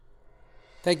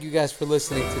Thank you guys for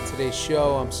listening to today's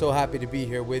show. I'm so happy to be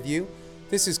here with you.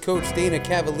 This is Coach Dana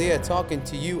Cavalier talking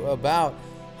to you about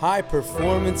high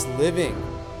performance living,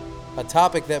 a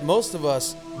topic that most of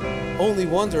us only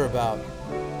wonder about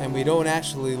and we don't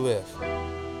actually live.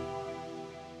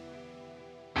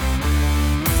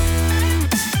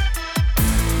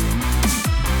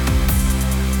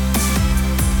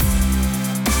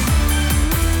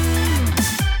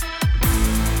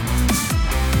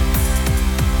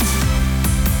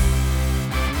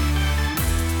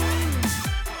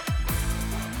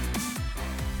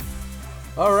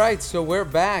 All right, so we're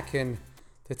back, and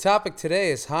the topic today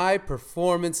is high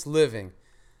performance living.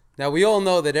 Now, we all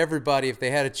know that everybody, if they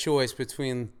had a choice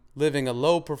between living a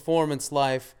low performance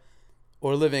life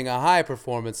or living a high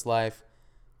performance life,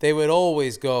 they would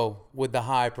always go with the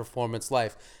high performance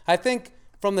life. I think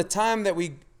from the time that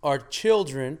we are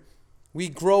children, we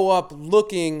grow up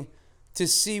looking to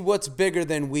see what's bigger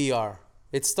than we are.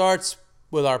 It starts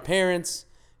with our parents.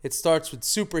 It starts with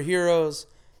superheroes.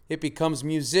 It becomes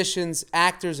musicians,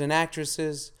 actors and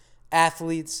actresses,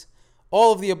 athletes,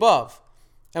 all of the above.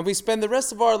 And we spend the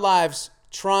rest of our lives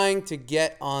trying to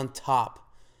get on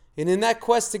top. And in that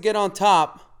quest to get on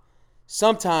top,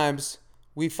 sometimes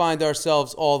we find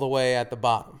ourselves all the way at the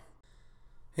bottom.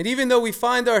 And even though we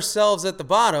find ourselves at the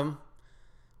bottom,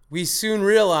 we soon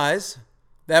realize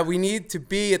that we need to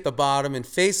be at the bottom and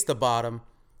face the bottom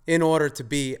in order to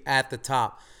be at the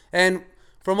top. And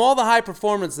from all the high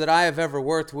performers that I have ever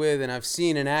worked with and I've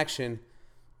seen in action,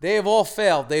 they have all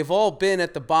failed. They've all been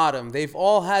at the bottom. They've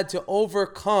all had to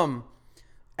overcome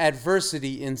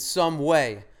adversity in some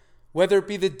way, whether it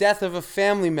be the death of a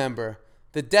family member,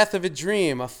 the death of a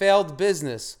dream, a failed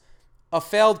business, a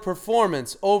failed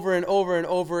performance over and over and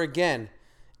over again,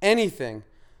 anything.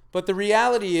 But the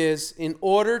reality is, in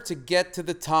order to get to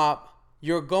the top,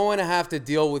 you're going to have to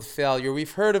deal with failure.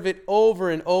 We've heard of it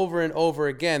over and over and over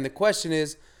again. The question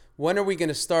is, when are we going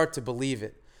to start to believe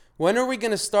it? When are we going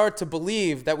to start to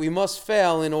believe that we must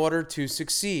fail in order to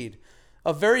succeed?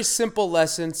 A very simple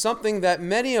lesson, something that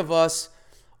many of us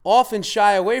often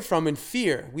shy away from in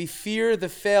fear. We fear the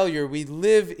failure. We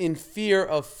live in fear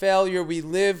of failure. We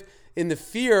live in the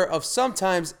fear of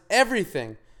sometimes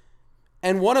everything.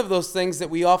 And one of those things that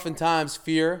we oftentimes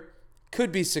fear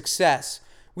could be success.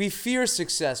 We fear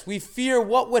success. We fear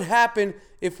what would happen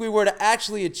if we were to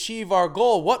actually achieve our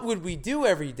goal. What would we do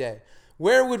every day?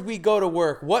 Where would we go to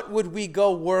work? What would we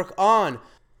go work on?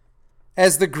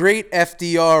 As the great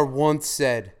FDR once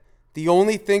said, the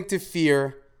only thing to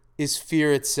fear is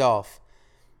fear itself.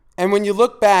 And when you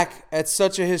look back at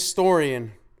such a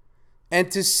historian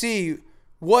and to see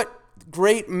what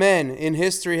great men in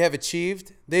history have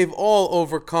achieved, they've all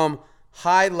overcome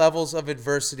high levels of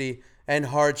adversity and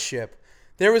hardship.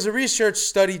 There was a research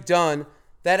study done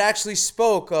that actually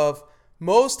spoke of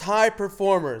most high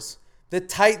performers, the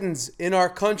titans in our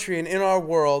country and in our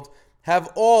world, have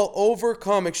all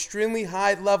overcome extremely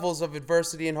high levels of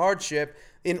adversity and hardship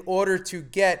in order to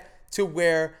get to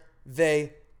where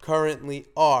they currently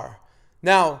are.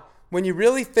 Now, when you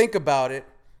really think about it,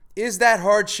 is that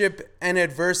hardship and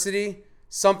adversity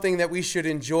something that we should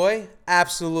enjoy?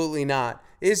 Absolutely not.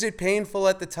 Is it painful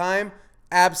at the time?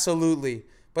 Absolutely.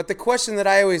 But the question that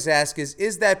I always ask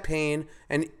is that pain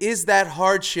and is that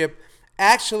hardship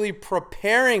actually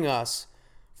preparing us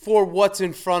for what's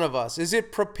in front of us? Is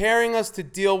it preparing us to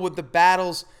deal with the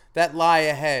battles that lie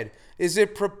ahead? Is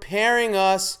it preparing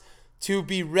us to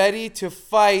be ready to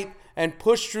fight and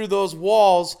push through those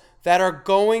walls that are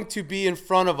going to be in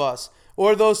front of us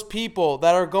or those people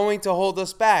that are going to hold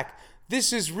us back?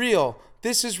 This is real.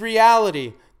 This is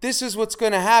reality. This is what's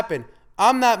going to happen.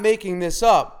 I'm not making this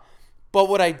up. But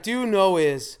what I do know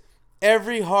is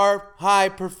every high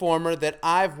performer that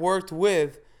I've worked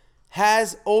with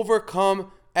has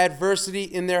overcome adversity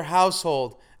in their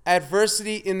household,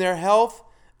 adversity in their health,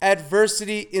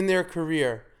 adversity in their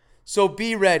career. So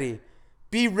be ready.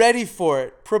 Be ready for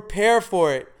it. Prepare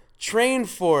for it. Train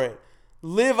for it.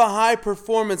 Live a high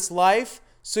performance life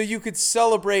so you could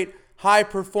celebrate high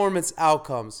performance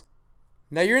outcomes.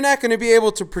 Now, you're not going to be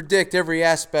able to predict every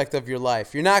aspect of your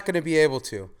life. You're not going to be able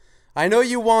to. I know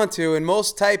you want to, and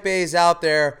most type A's out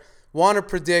there want to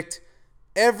predict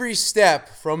every step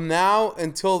from now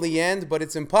until the end, but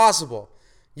it's impossible.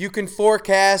 You can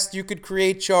forecast, you could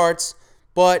create charts,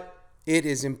 but it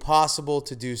is impossible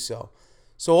to do so.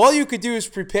 So all you could do is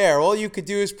prepare. All you could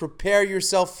do is prepare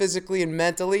yourself physically and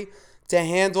mentally to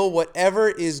handle whatever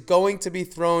is going to be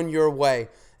thrown your way,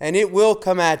 and it will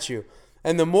come at you.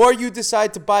 And the more you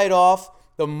decide to bite off,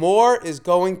 the more is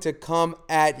going to come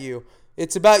at you.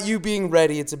 It's about you being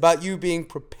ready. It's about you being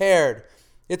prepared.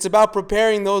 It's about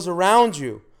preparing those around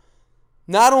you.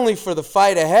 not only for the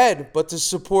fight ahead, but to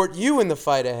support you in the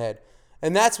fight ahead.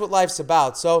 And that's what life's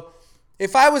about. So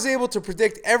if I was able to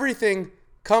predict everything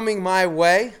coming my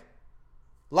way,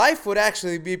 life would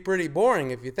actually be pretty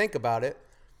boring if you think about it.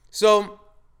 So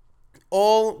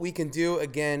all we can do,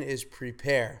 again, is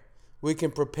prepare. We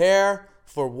can prepare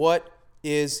for what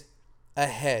is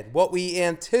ahead, what we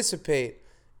anticipate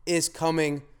is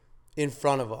coming in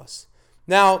front of us.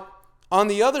 Now, on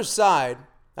the other side,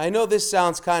 I know this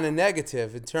sounds kind of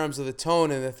negative in terms of the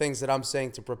tone and the things that I'm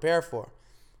saying to prepare for,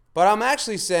 but I'm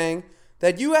actually saying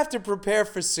that you have to prepare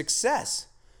for success.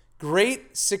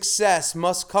 Great success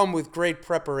must come with great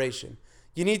preparation.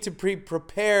 You need to be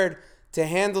prepared to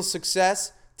handle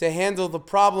success, to handle the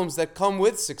problems that come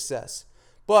with success.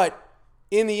 But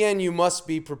in the end, you must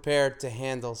be prepared to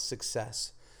handle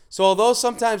success. So although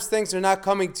sometimes things are not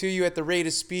coming to you at the rate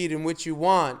of speed in which you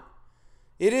want,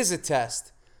 it is a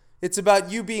test. It's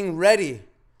about you being ready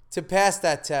to pass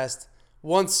that test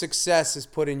once success is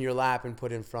put in your lap and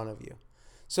put in front of you.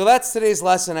 So that's today's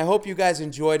lesson. I hope you guys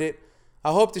enjoyed it.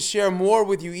 I hope to share more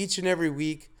with you each and every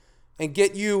week and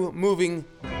get you moving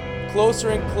closer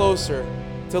and closer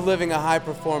to living a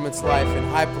high-performance life and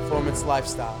high-performance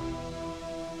lifestyle.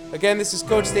 Again, this is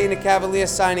Coach Dana Cavalier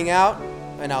signing out,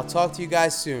 and I'll talk to you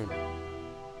guys soon.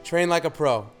 Train like a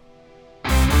pro.